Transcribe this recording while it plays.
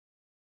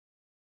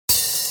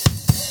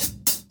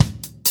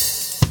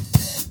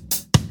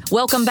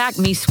Welcome back,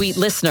 Me Suite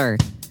listener.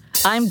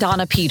 I'm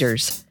Donna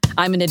Peters.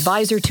 I'm an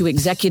advisor to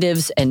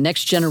executives and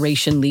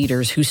next-generation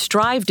leaders who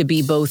strive to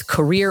be both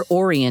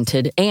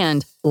career-oriented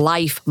and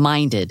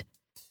life-minded.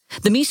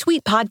 The Me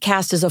Suite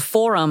podcast is a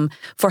forum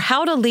for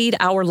how to lead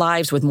our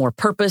lives with more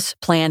purpose,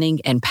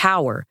 planning, and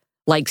power,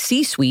 like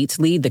C-suites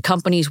lead the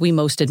companies we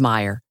most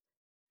admire.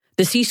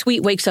 The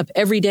C-suite wakes up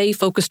every day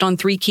focused on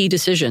 3 key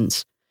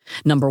decisions.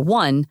 Number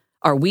 1,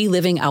 are we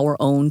living our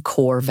own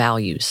core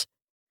values?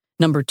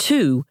 Number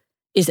 2,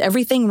 is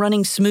everything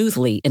running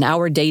smoothly in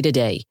our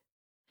day-to-day?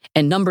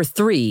 And number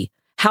 3,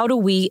 how do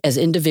we as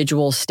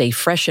individuals stay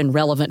fresh and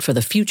relevant for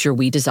the future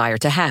we desire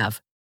to have?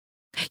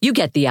 You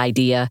get the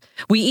idea.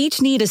 We each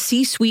need a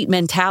C-suite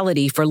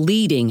mentality for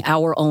leading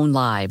our own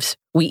lives.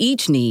 We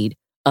each need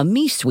a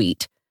Me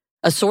Suite,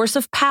 a source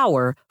of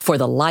power for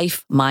the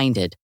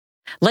life-minded.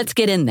 Let's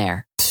get in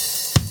there.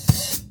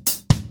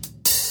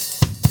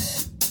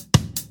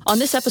 On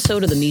this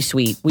episode of the Me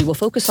Suite, we will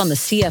focus on the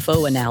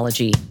CFO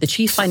analogy, the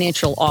Chief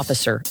Financial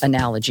Officer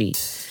analogy,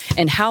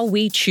 and how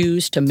we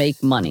choose to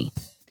make money.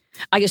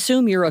 I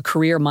assume you're a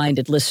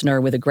career-minded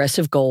listener with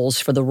aggressive goals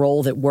for the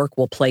role that work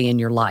will play in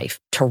your life.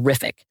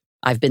 Terrific.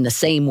 I've been the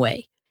same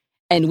way.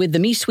 And with the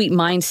Me Suite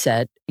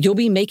mindset, you'll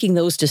be making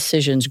those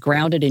decisions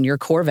grounded in your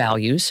core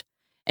values,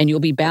 and you'll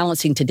be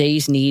balancing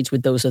today's needs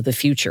with those of the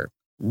future.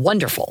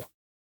 Wonderful.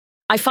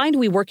 I find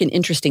we work in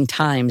interesting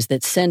times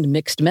that send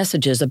mixed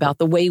messages about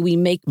the way we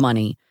make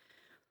money.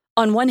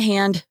 On one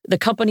hand, the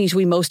companies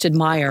we most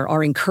admire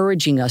are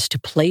encouraging us to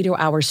play to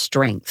our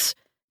strengths,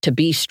 to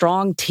be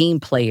strong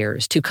team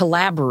players, to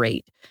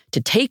collaborate,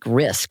 to take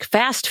risk,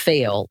 fast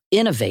fail,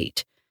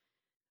 innovate.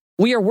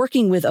 We are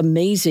working with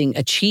amazing,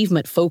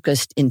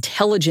 achievement-focused,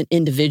 intelligent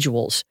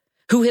individuals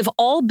who have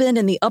all been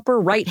in the upper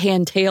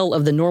right-hand tail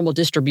of the normal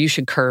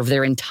distribution curve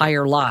their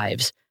entire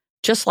lives,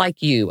 just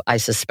like you, I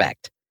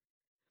suspect.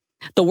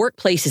 The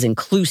workplace is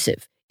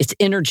inclusive, it's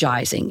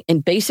energizing,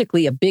 and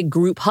basically a big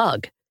group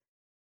hug.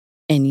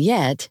 And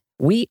yet,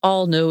 we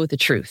all know the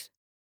truth.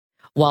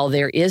 While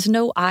there is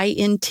no I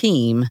in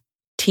team,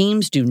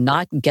 teams do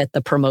not get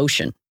the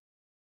promotion.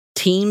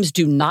 Teams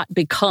do not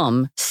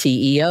become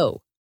CEO.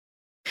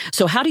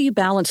 So how do you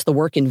balance the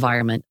work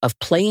environment of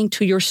playing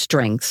to your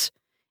strengths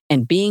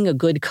and being a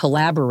good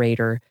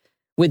collaborator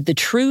with the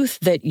truth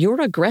that you're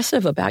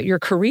aggressive about your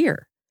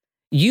career?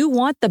 You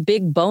want the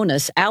big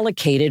bonus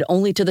allocated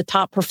only to the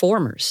top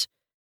performers.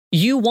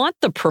 You want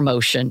the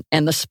promotion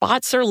and the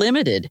spots are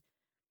limited.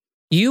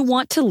 You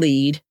want to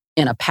lead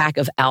in a pack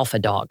of alpha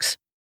dogs.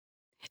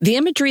 The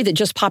imagery that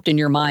just popped in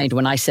your mind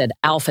when I said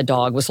alpha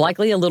dog was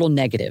likely a little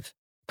negative,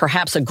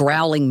 perhaps a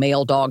growling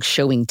male dog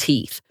showing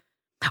teeth.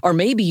 Or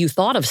maybe you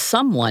thought of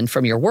someone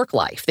from your work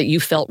life that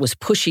you felt was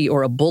pushy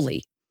or a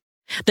bully.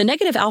 The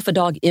negative alpha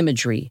dog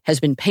imagery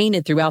has been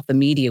painted throughout the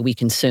media we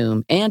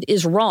consume and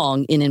is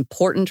wrong in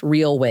important,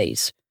 real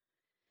ways.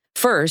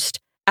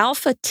 First,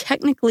 alpha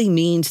technically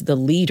means the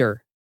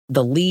leader,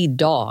 the lead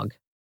dog,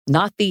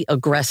 not the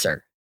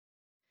aggressor.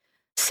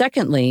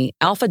 Secondly,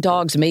 alpha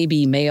dogs may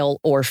be male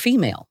or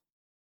female.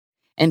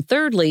 And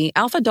thirdly,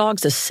 alpha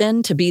dogs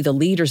ascend to be the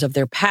leaders of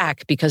their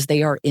pack because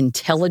they are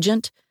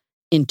intelligent,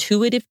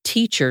 intuitive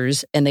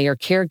teachers, and they are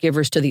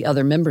caregivers to the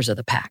other members of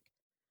the pack,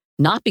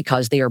 not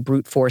because they are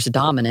brute force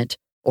dominant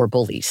or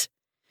bullies.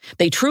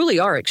 They truly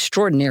are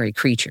extraordinary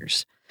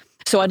creatures.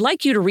 So I'd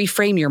like you to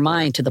reframe your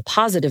mind to the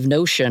positive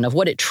notion of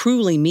what it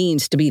truly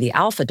means to be the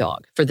alpha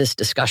dog for this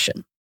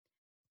discussion.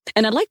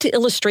 And I'd like to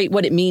illustrate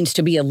what it means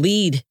to be a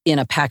lead in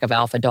a pack of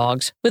alpha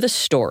dogs with a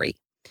story.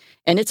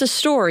 And it's a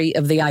story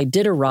of the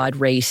Iditarod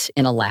race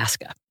in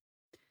Alaska.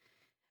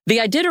 The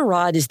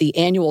Iditarod is the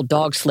annual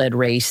dog sled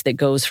race that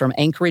goes from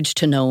Anchorage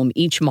to Nome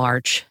each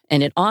March,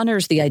 and it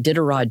honors the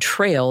Iditarod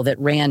Trail that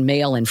ran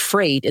mail and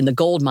freight in the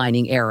gold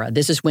mining era.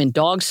 This is when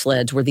dog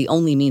sleds were the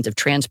only means of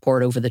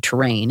transport over the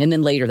terrain, and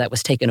then later that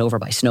was taken over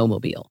by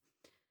snowmobile.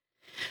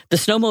 The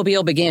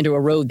snowmobile began to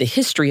erode the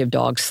history of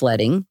dog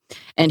sledding,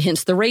 and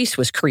hence the race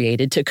was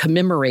created to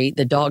commemorate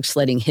the dog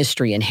sledding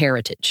history and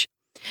heritage.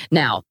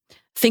 Now,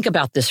 think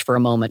about this for a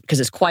moment because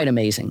it's quite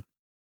amazing.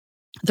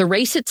 The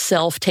race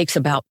itself takes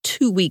about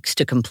 2 weeks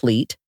to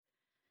complete.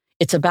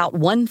 It's about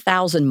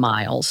 1,000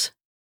 miles,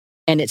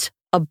 and it's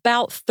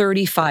about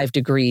 35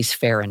 degrees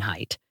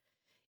Fahrenheit.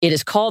 It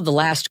is called the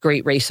last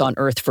great race on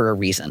Earth for a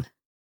reason.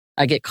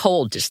 I get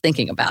cold just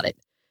thinking about it.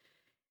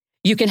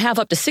 You can have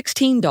up to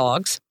 16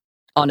 dogs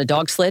on a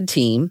dog sled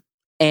team,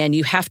 and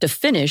you have to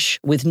finish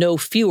with no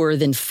fewer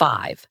than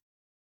 5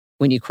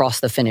 when you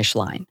cross the finish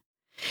line.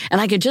 And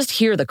I could just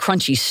hear the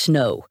crunchy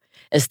snow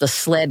as the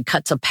sled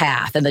cuts a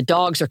path and the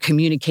dogs are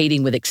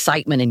communicating with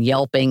excitement and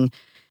yelping.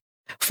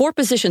 4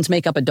 positions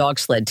make up a dog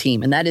sled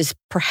team, and that is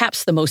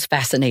perhaps the most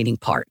fascinating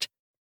part.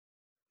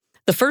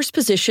 The first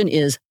position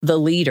is the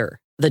leader,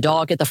 the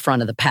dog at the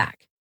front of the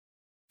pack.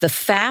 The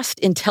fast,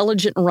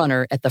 intelligent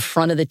runner at the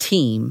front of the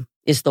team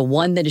is the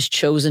one that is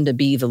chosen to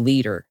be the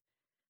leader.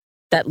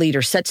 That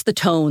leader sets the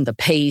tone, the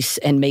pace,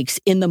 and makes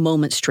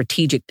in-the-moment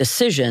strategic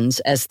decisions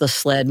as the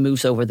sled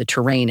moves over the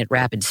terrain at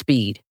rapid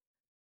speed.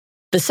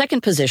 The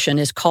second position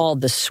is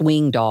called the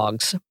swing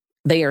dogs,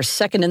 They are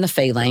second in the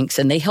phalanx,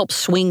 and they help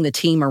swing the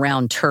team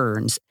around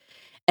turns.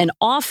 And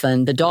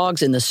often the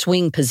dogs in the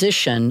swing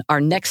position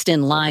are next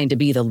in line to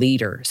be the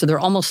leader. So they're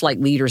almost like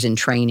leaders in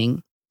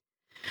training.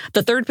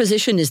 The third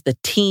position is the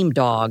team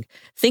dog.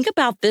 Think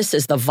about this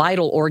as the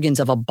vital organs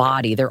of a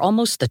body. They're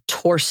almost the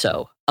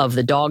torso of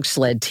the dog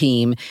sled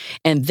team,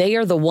 and they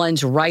are the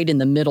ones right in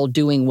the middle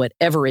doing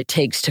whatever it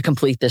takes to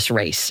complete this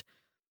race.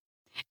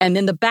 And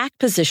then the back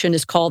position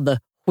is called the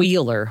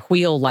wheeler,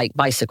 wheel like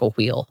bicycle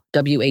wheel,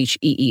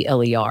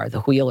 wheeler,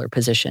 the wheeler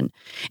position.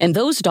 And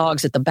those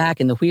dogs at the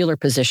back in the wheeler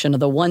position are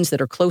the ones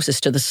that are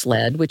closest to the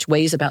sled, which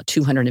weighs about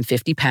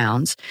 250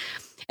 pounds.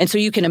 And so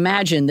you can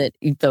imagine that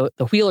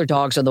the wheeler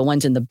dogs are the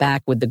ones in the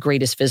back with the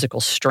greatest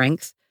physical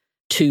strength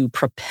to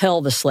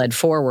propel the sled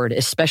forward,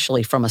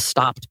 especially from a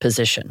stopped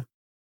position.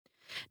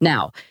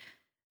 Now,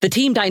 the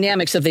team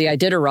dynamics of the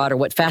Iditarod are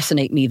what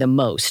fascinate me the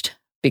most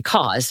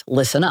because,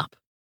 listen up,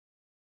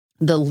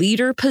 the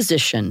leader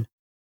position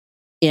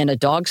in a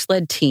dog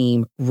sled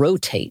team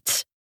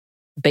rotates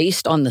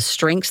based on the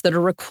strengths that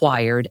are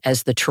required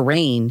as the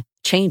terrain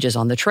changes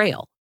on the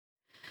trail.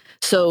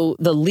 So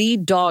the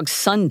lead dog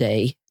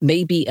Sunday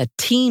may be a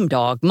team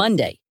dog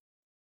Monday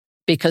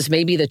because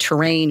maybe the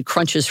terrain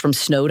crunches from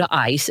snow to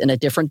ice and a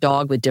different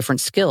dog with different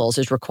skills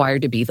is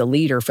required to be the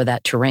leader for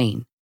that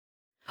terrain.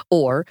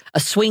 Or a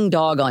swing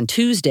dog on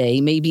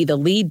Tuesday may be the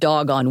lead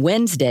dog on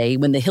Wednesday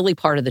when the hilly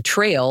part of the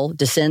trail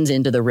descends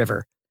into the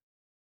river.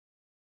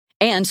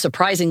 And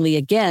surprisingly,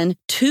 again,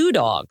 two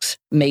dogs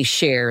may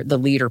share the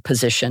leader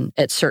position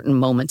at certain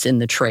moments in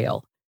the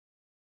trail.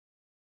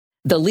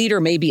 The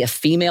leader may be a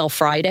female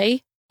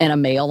Friday and a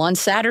male on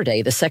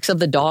Saturday. The sex of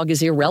the dog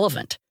is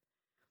irrelevant.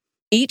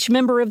 Each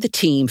member of the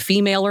team,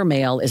 female or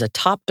male, is a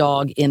top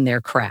dog in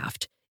their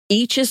craft.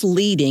 Each is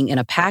leading in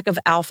a pack of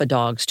alpha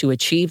dogs to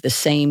achieve the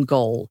same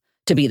goal,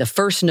 to be the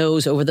first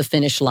nose over the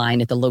finish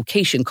line at the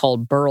location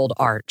called Burled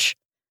Arch.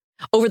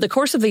 Over the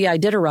course of the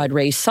Iditarod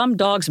race, some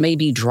dogs may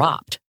be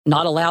dropped,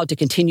 not allowed to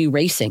continue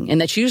racing,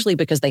 and that's usually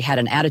because they had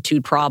an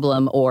attitude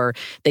problem or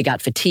they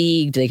got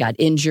fatigued, they got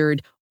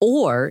injured,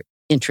 or,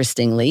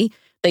 interestingly,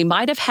 they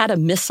might have had a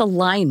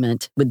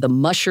misalignment with the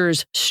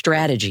musher's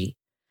strategy.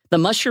 The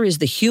musher is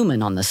the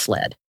human on the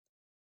sled.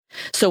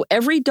 So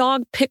every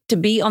dog picked to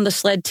be on the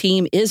sled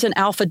team is an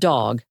alpha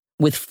dog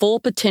with full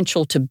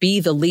potential to be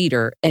the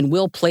leader and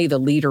will play the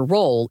leader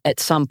role at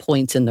some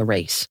points in the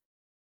race.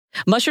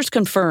 Mushers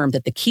confirm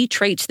that the key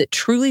traits that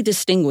truly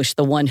distinguish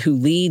the one who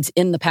leads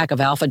in the pack of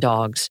alpha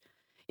dogs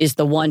is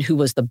the one who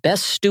was the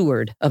best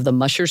steward of the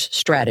musher's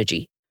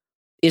strategy,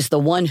 is the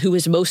one who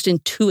is most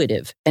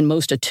intuitive and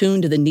most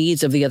attuned to the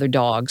needs of the other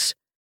dogs,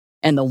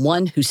 and the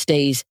one who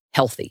stays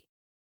healthy.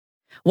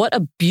 What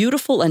a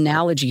beautiful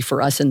analogy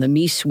for us in the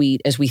Me Suite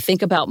as we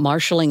think about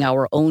marshaling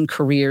our own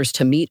careers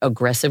to meet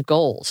aggressive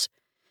goals.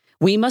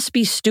 We must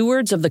be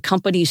stewards of the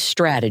company's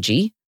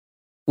strategy,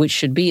 which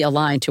should be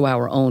aligned to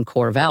our own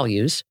core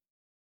values.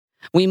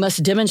 We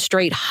must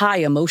demonstrate high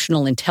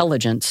emotional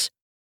intelligence,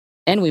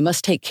 and we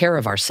must take care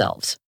of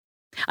ourselves.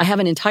 I have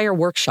an entire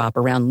workshop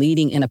around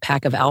leading in a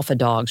pack of alpha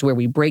dogs where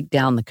we break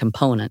down the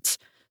components.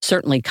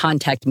 Certainly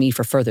contact me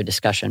for further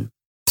discussion.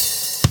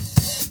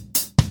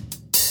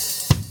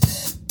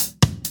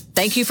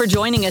 Thank you for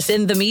joining us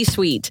in the Me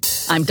Suite.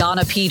 I'm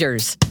Donna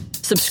Peters.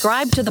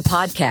 Subscribe to the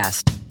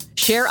podcast.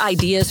 Share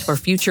ideas for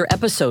future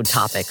episode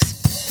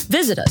topics.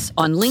 Visit us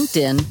on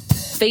LinkedIn,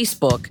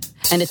 Facebook,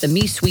 and at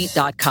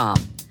themesuite.com.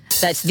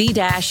 That's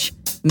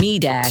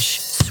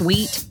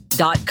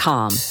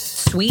the-me-suite.com.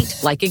 Suite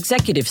like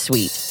executive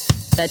suite.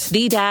 That's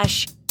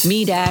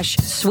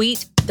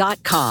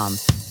the-me-suite.com.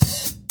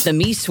 The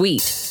Me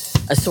Suite,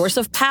 a source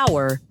of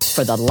power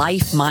for the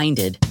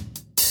life-minded.